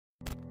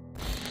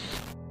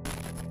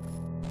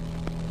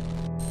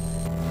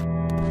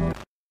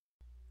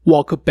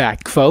Welcome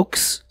back,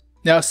 folks.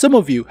 Now, some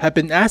of you have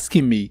been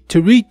asking me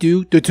to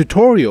redo the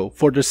tutorial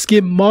for the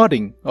skin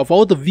modding of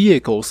all the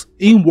vehicles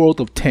in World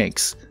of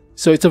Tanks.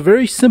 So it's a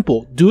very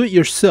simple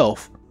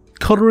do-it-yourself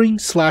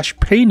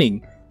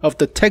coloring/painting of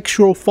the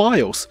textural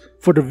files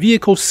for the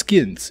vehicle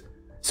skins.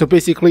 So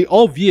basically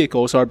all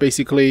vehicles are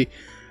basically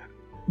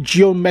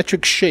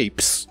geometric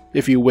shapes,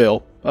 if you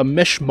will, a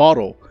mesh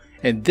model,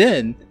 and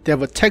then they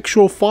have a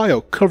textural file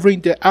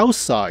covering the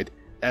outside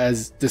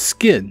as the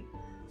skin.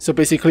 So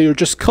basically you're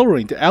just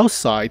coloring the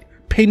outside,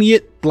 painting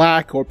it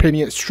black or painting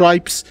it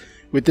stripes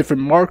with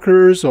different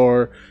markers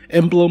or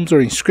emblems or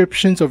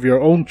inscriptions of your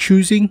own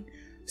choosing.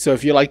 So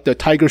if you like the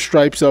tiger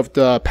stripes of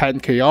the Pan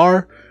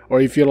KR,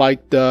 or if you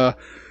like the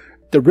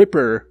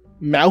Ripper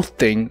mouth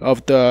thing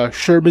of the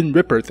Sherman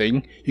Ripper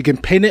thing, you can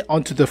paint it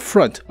onto the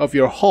front of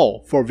your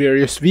hull for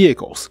various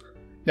vehicles.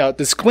 Now,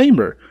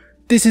 disclaimer,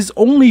 this is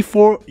only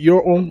for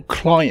your own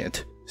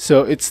client,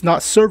 so it's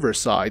not server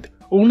side.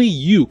 Only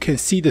you can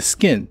see the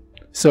skin.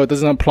 So it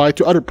doesn't apply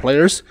to other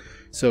players,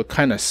 so it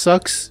kinda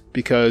sucks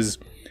because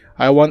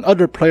I want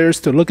other players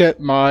to look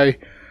at my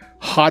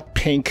hot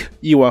pink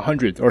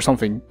E100 or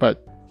something,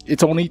 but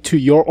it's only to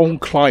your own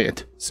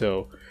client,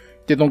 so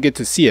they don't get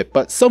to see it.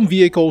 But some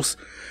vehicles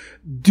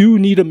do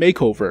need a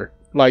makeover,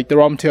 like the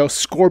Romtail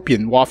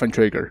Scorpion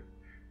Waffenträger.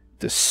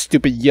 The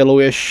stupid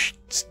yellowish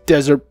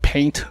desert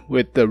paint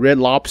with the red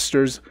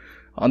lobsters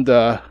on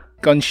the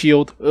gun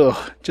shield,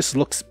 ugh, just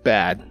looks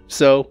bad.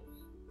 So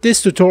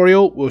this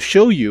tutorial will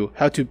show you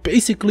how to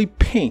basically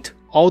paint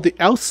all the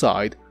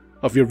outside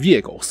of your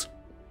vehicles.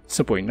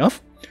 Simple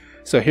enough.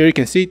 So here you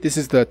can see this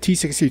is the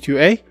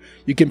T62A.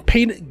 You can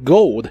paint it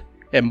gold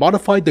and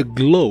modify the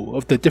glow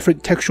of the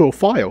different textural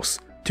files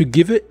to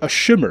give it a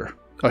shimmer,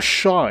 a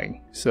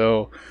shine.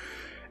 So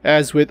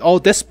as with all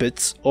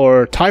despots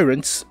or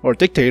tyrants or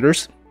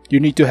dictators, you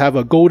need to have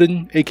a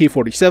golden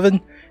AK-47,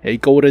 a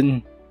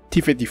golden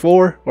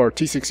T-54 or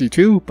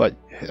T-62, but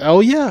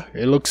hell yeah,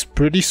 it looks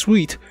pretty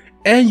sweet.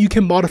 And you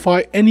can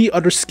modify any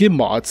other skin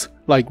mods,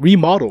 like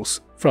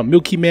remodels from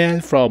Milkyman,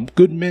 from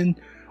Goodman,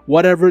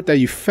 whatever that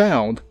you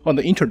found on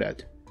the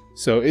internet.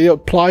 So it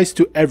applies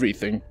to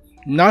everything,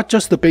 not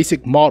just the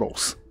basic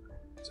models.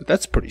 So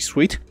that's pretty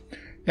sweet.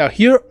 Now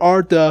here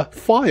are the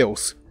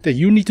files that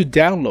you need to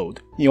download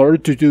in order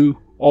to do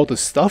all the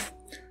stuff.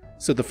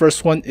 So the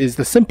first one is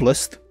the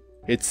simplest.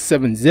 It's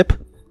 7-zip.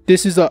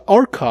 This is an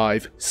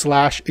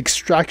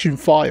archive/extraction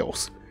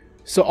files.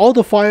 So all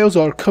the files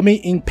are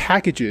coming in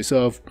packages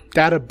of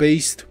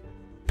data-based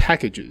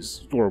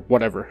packages or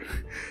whatever.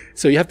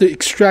 So you have to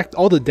extract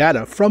all the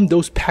data from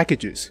those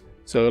packages.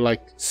 So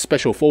like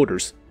special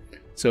folders.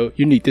 So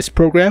you need this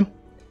program.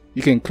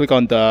 You can click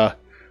on the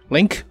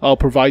link. I'll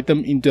provide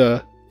them in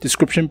the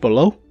description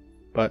below,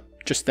 but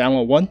just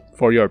download one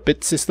for your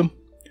bit system.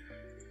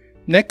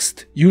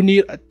 Next, you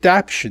need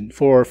adaptation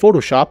for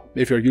Photoshop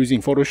if you're using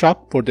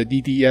Photoshop for the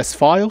DDS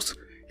files.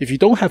 If you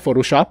don't have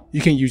Photoshop, you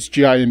can use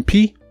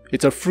GIMP.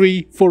 It's a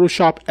free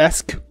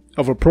Photoshop-esque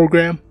of a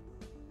program,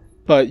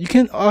 but you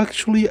can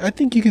actually, I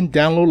think you can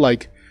download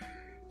like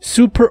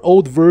super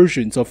old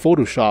versions of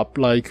Photoshop,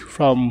 like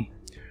from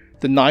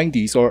the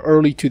 90s or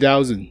early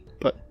 2000s,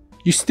 but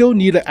you still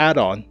need an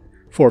add-on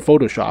for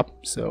Photoshop,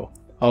 so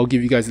I'll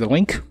give you guys the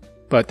link.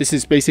 But this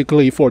is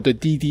basically for the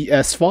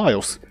DDS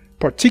files,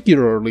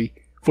 particularly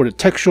for the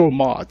textual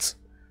mods.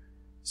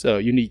 So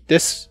you need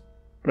this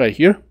right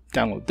here,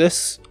 download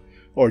this,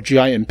 or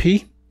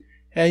GIMP.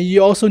 And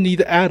you also need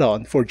the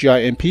add-on for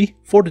GIMP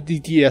for the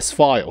DDS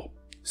file.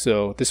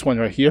 So this one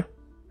right here.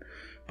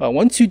 But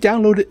once you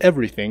downloaded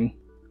everything,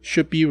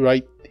 should be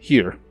right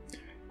here.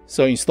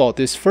 So install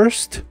this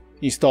first,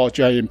 install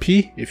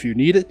GIMP if you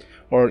need it,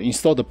 or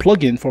install the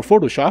plugin for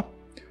Photoshop.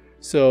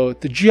 So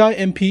the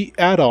GIMP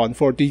add-on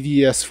for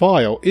DDS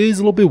file is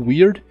a little bit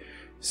weird.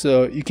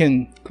 So you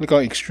can click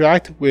on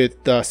extract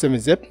with the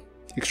 7-zip,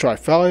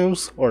 extract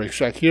files, or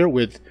extract here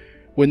with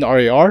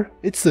WinRAR.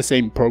 It's the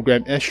same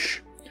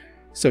program-ish.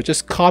 So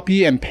just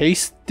copy and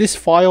paste this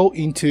file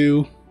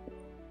into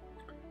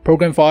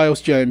Program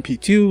Files,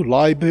 GIMP2,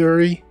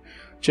 Library,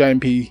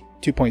 GIMP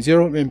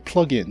 2.0, and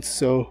Plugins.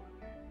 So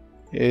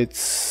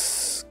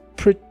it's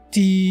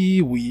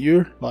pretty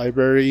weird.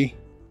 Library,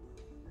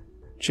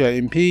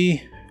 GIMP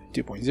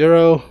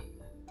 2.0,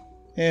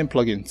 and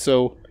Plugin.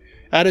 So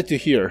add it to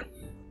here.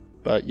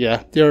 But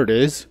yeah, there it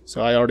is.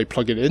 So I already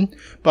plugged it in.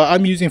 But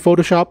I'm using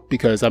Photoshop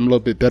because I'm a little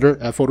bit better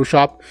at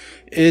Photoshop.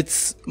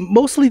 It's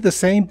mostly the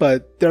same,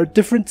 but there are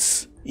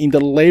differences in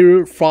the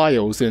layer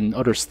files and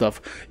other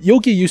stuff. You'll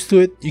get used to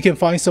it. You can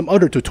find some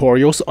other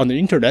tutorials on the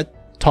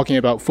internet talking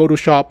about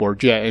Photoshop or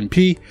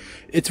GIMP.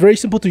 It's very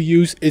simple to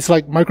use. It's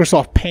like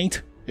Microsoft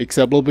Paint,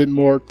 except a little bit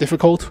more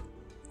difficult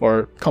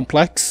or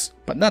complex,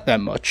 but not that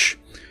much.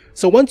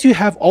 So once you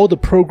have all the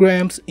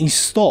programs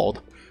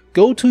installed,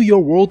 go to your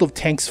World of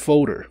Tanks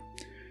folder.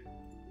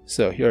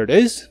 So here it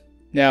is.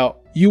 Now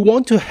you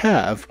want to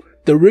have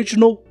the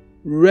original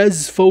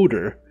res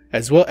folder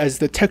as well as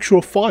the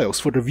textual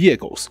files for the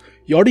vehicles.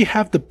 You already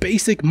have the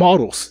basic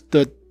models,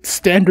 the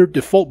standard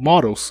default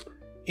models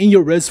in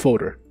your res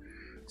folder.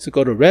 So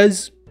go to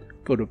res,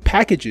 go to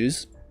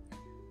packages,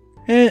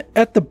 and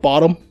at the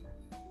bottom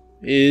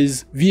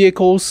is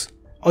vehicles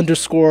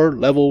underscore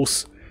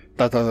levels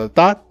dot dot dot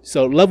dot.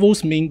 So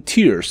levels mean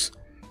tiers.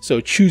 So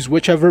choose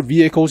whichever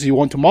vehicles you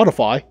want to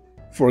modify.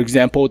 For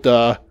example,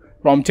 the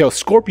Rom-tail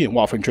Scorpion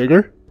waffle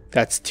trigger,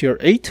 that's tier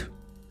 8.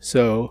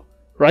 So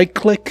right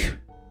click,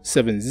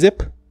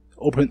 7-zip,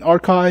 open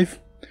archive.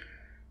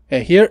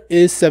 And here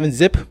is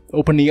 7-zip,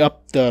 opening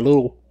up the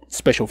little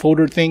special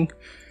folder thing.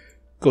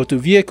 Go to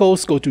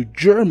vehicles, go to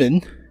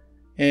German,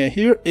 and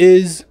here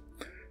is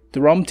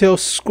the Rom-tail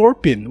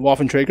Scorpion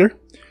waffle trigger.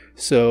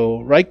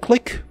 So right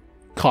click,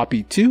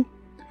 copy to.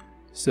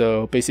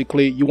 So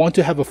basically you want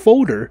to have a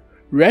folder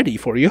ready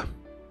for you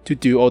to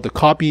do all the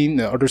copying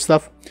and other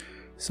stuff.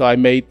 So I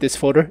made this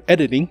folder,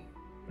 editing,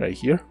 right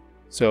here.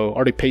 So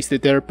already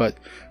pasted there, but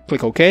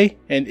click OK,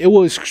 and it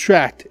will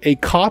extract a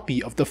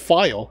copy of the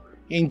file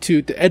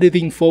into the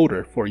editing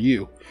folder for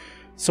you.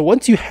 So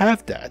once you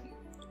have that,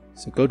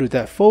 so go to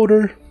that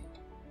folder,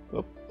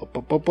 or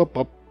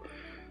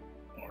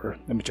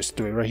let me just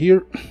do it right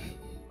here.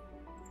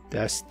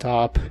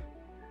 Desktop.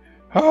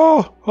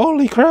 Oh,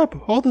 holy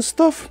crap, all this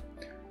stuff.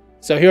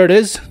 So here it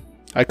is.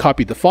 I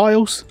copied the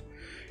files,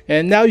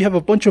 and now you have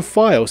a bunch of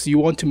files you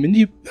want to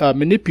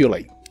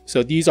manipulate.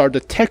 So these are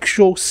the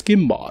textual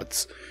skin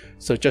mods.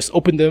 So just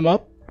open them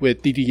up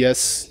with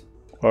DDS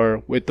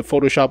or with the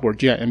Photoshop or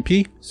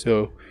GIMP.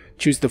 So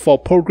choose the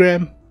default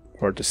program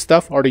or the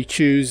stuff. Already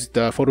choose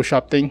the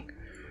Photoshop thing.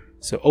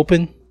 So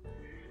open,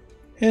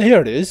 and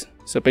here it is.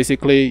 So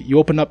basically you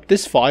open up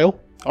this file.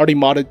 Already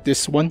modded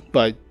this one,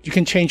 but you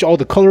can change all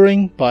the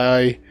coloring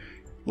by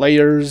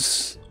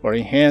layers or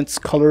enhance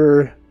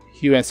color,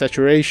 hue and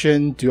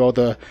saturation, do all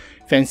the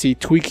fancy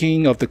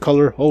tweaking of the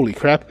color. Holy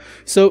crap.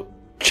 So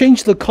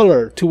change the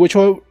color to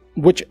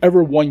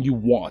whichever one you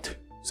want.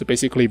 So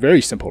basically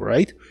very simple,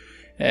 right?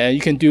 And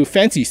you can do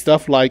fancy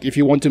stuff like if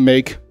you want to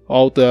make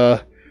all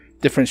the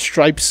different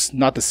stripes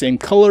not the same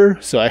color.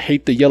 So I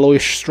hate the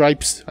yellowish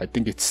stripes. I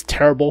think it's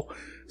terrible.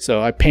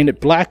 So I painted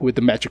black with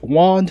the magic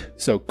wand.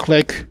 So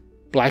click,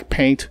 black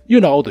paint, you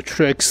know, all the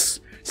tricks,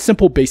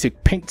 simple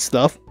basic paint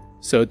stuff.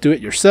 So do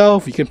it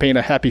yourself. You can paint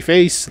a happy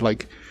face,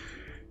 like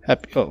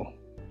happy,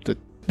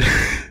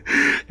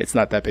 it's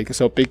not that big,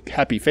 so big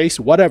happy face,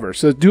 whatever.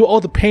 So do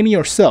all the painting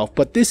yourself,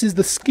 but this is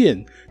the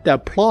skin that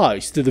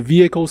applies to the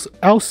vehicles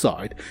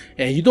outside,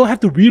 and you don't have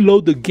to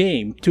reload the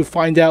game to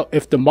find out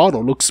if the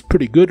model looks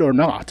pretty good or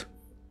not.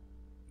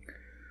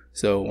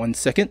 So 1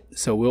 second,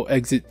 so we'll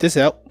exit this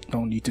out,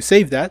 don't need to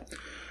save that.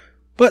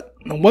 But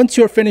once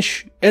you're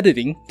finished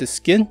editing the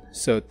skin,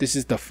 so this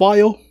is the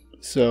file,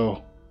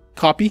 so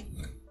copy,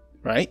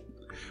 right?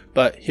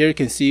 But here you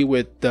can see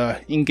with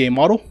the in-game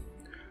model,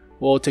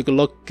 we'll take a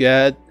look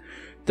at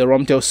the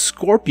Rom-tail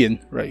Scorpion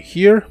right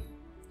here.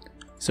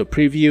 So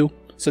preview.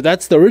 So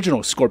that's the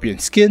original Scorpion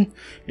skin.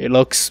 It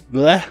looks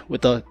bleh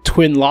with a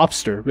twin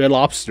lobster, red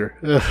lobster.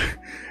 Ugh.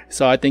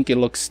 So I think it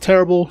looks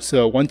terrible.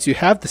 So once you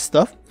have the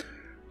stuff,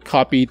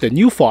 copy the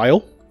new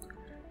file.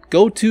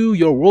 Go to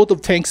your World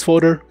of Tanks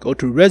folder. Go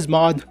to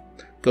resmod.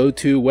 Go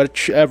to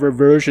whichever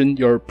version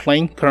you're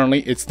playing.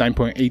 Currently it's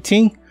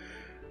 9.18.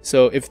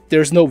 So if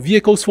there's no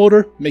vehicles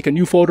folder, make a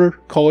new folder,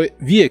 call it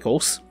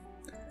vehicles.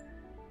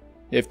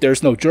 If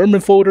there's no German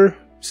folder,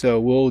 so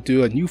we'll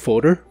do a new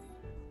folder,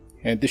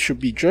 and this should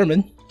be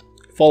German,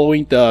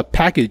 following the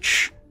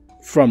package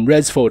from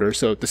res folder,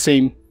 so the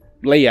same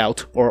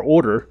layout or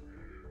order,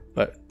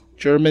 but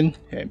German,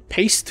 and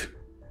paste,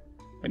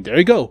 and there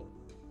you go.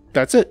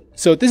 That's it.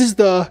 So this is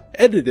the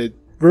edited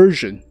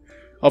version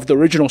of the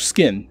original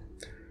skin.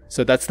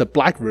 So that's the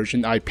black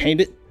version I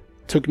painted.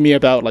 Took me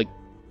about like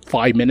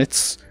 5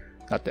 minutes,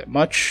 not that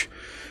much.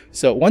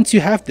 So once you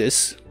have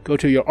this, go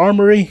to your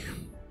armory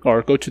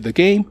or go to the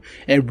game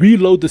and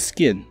reload the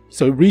skin.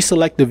 So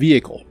reselect the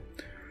vehicle.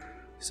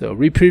 So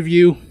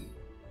repreview,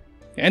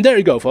 and there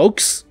you go,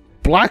 folks.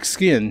 Black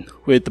skin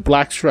with the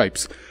black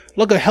stripes.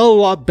 Look a hell of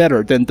a lot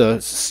better than the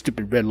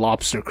stupid red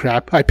lobster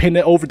crap. I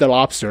painted over the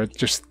lobster,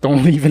 just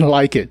don't even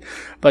like it.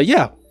 But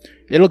yeah,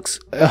 it looks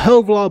a hell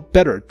of a lot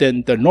better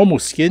than the normal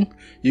skin.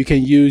 You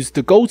can use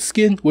the gold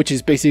skin, which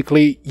is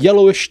basically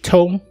yellowish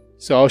tone.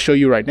 So I'll show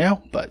you right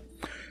now, but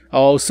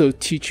I'll also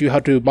teach you how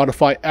to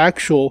modify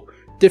actual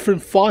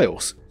different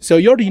files. So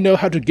you already know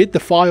how to get the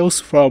files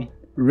from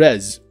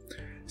res.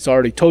 So I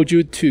already told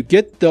you to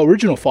get the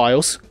original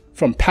files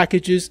from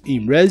packages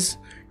in res.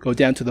 Go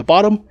down to the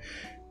bottom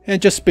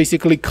and just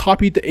basically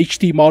copy the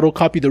HD model,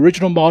 copy the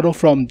original model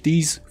from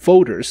these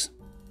folders,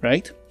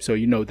 right? So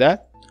you know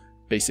that.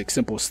 Basic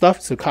simple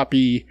stuff. So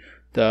copy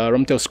the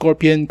Rom-tail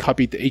Scorpion,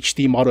 copy the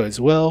HD model as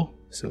well.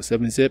 So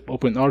 7-zip,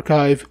 open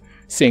archive,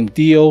 same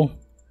deal.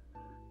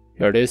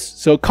 Here it is.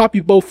 So copy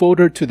both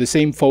folder to the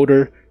same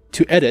folder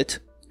to edit.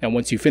 And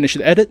once you finish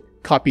the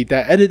edit, copy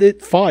that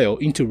edited file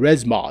into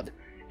resmod.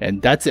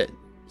 And that's it.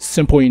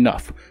 Simple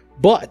enough.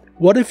 But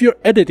what if you're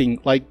editing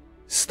like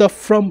stuff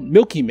from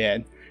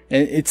Milkyman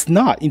and it's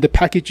not in the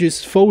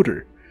packages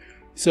folder?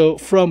 So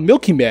from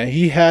Milkyman,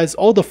 he has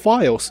all the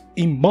files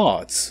in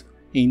mods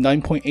in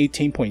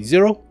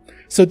 9.18.0.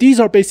 So these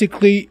are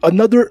basically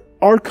another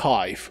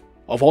archive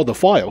of all the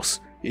files.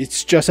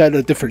 It's just at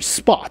a different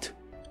spot.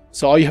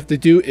 So all you have to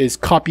do is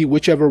copy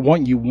whichever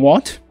one you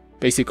want.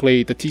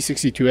 Basically the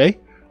T62A,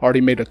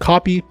 already made a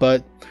copy,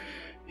 but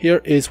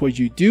here is what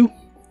you do.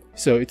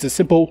 So it's a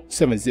simple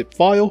 7-zip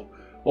file,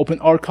 open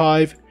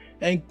archive,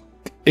 and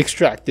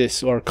extract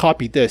this or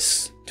copy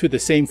this to the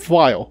same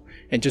file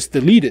and just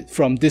delete it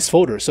from this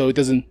folder so it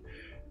doesn't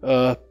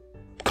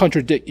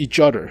contradict each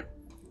other.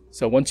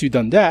 So once you've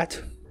done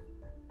that,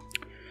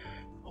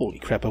 holy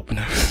crap, open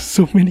up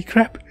so many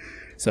crap.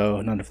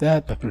 So none of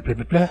that, blah, blah, blah,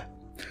 blah, blah.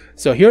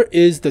 So here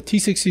is the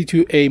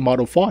T62A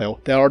model file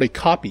that I already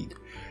copied.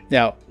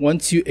 Now,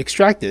 once you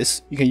extract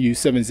this, you can use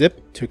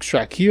 7-zip to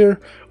extract here,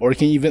 or you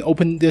can even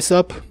open this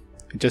up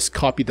and just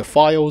copy the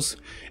files.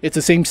 It's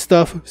the same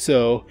stuff,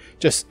 so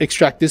just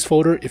extract this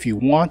folder if you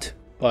want.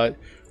 But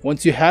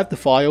once you have the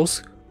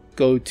files,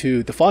 go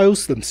to the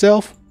files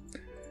themselves,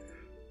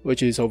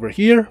 which is over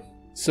here.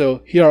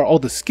 So here are all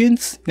the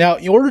skins. Now,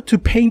 in order to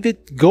paint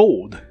it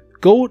gold,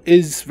 gold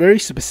is very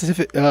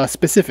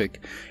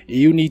specific.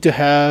 You need to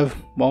have,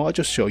 well, I'll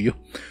just show you.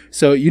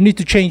 So you need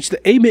to change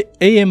the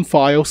AM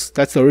files,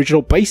 that's the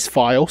original base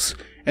files,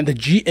 and the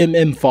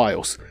GMM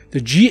files. The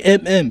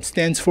GMM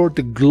stands for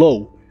the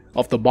glow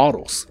of the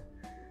models.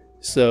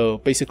 So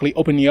basically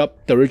opening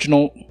up the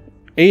original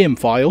AM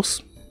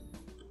files.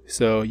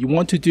 So you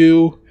want to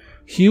do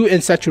hue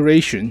and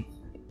saturation,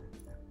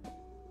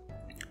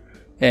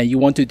 and you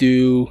want to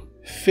do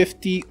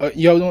 50,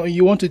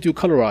 you want to do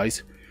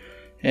colorize,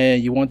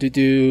 and you want to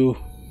do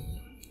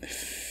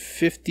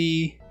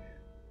 50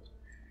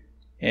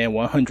 and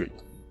 100.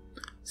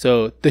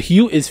 So the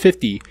hue is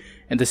 50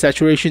 and the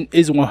saturation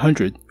is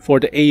 100 for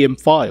the AM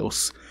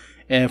files.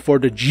 And for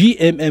the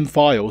GMM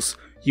files,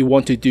 you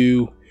want to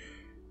do,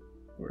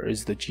 where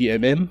is the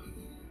GMM?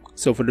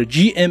 So for the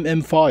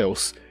GMM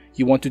files,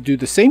 you want to do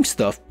the same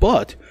stuff,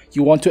 but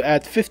you want to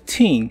add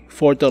 15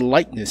 for the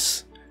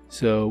lightness.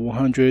 So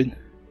 100,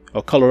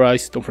 or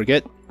colorize, don't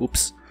forget,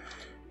 oops.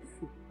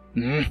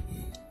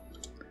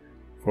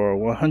 For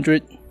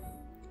 100,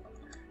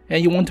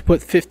 and you want to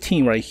put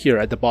 15 right here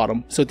at the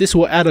bottom, so this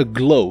will add a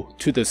glow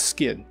to the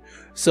skin.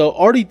 So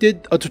already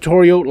did a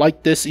tutorial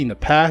like this in the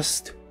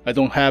past. I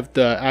don't have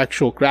the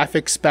actual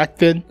graphics back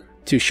then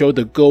to show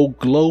the gold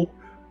glow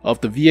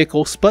of the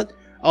vehicles, but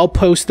I'll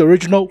post the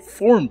original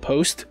forum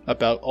post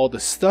about all the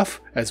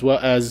stuff as well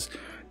as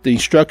the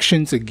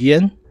instructions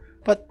again.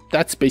 But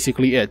that's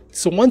basically it.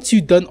 So once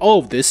you've done all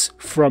of this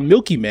from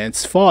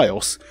Milkyman's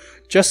files,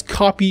 just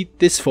copy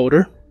this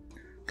folder,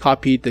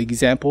 copy the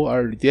example I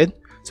already did.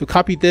 So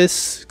copy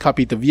this,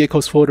 copy the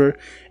vehicles folder,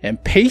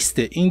 and paste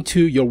it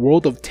into your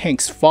World of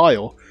Tanks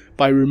file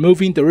by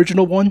removing the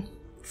original one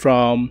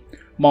from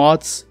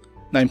mods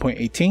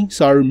 9.18.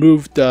 So I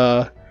removed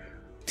the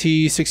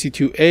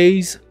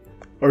T62A's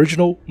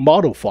original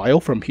model file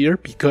from here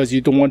because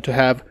you don't want to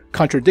have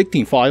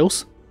contradicting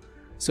files.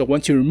 So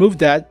once you remove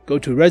that, go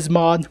to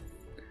resmod,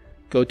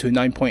 go to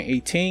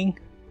 9.18,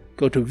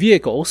 go to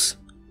vehicles,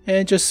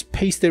 and just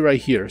paste it right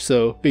here.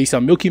 So based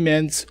on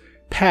Milkyman's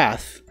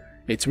path,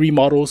 it's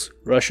remodels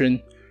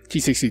Russian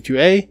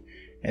T62A,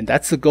 and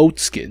that's the gold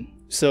skin.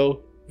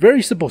 So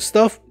very simple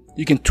stuff.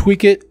 You can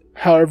tweak it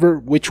however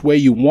which way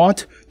you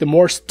want. The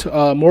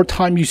more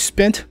time you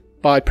spent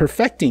by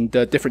perfecting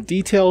the different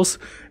details,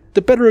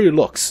 the better it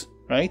looks,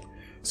 right?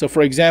 So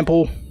for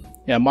example,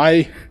 yeah,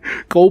 my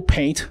gold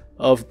paint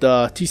of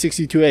the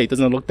T62A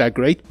doesn't look that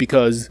great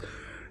because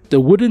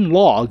the wooden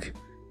log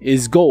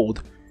is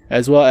gold,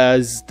 as well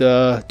as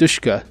the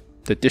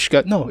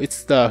Dushka. No,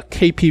 it's the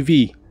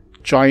KPV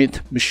giant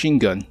machine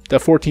gun, the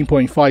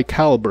 14.5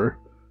 caliber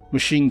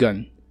machine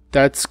gun.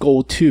 That's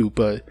gold too,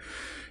 but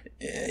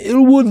it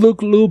would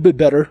look a little bit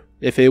better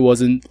if it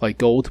wasn't like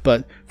gold.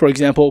 But for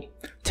example,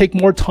 take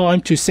more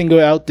time to single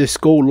out this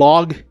gold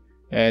log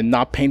and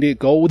not paint it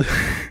gold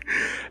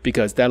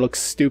because that looks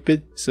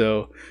stupid.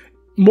 So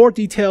more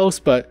details,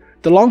 but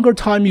the longer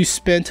time you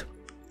spent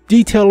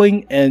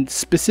detailing and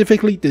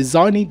specifically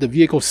designing the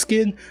vehicle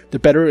skin, the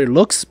better it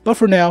looks. But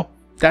for now,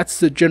 that's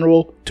the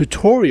general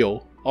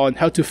tutorial on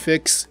how to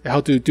fix,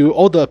 how to do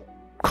all the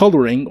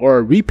coloring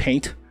or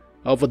repaint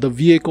of the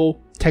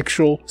vehicle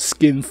textural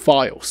skin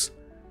files.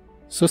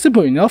 So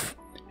simple enough,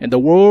 and the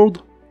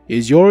world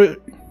is your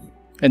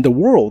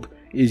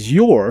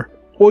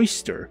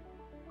oyster.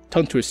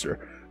 Tongue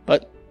twister,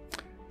 but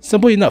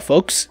simple enough,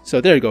 folks.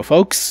 So there you go,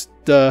 folks.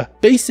 The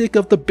basic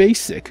of the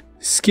basic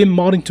skin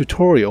modding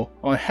tutorial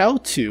on how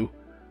to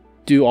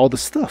do all the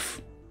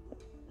stuff.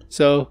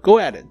 So go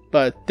at it.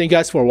 But thank you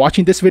guys for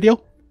watching this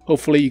video.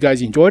 Hopefully you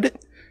guys enjoyed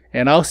it,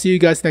 and I'll see you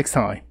guys next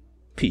time.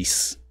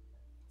 Peace.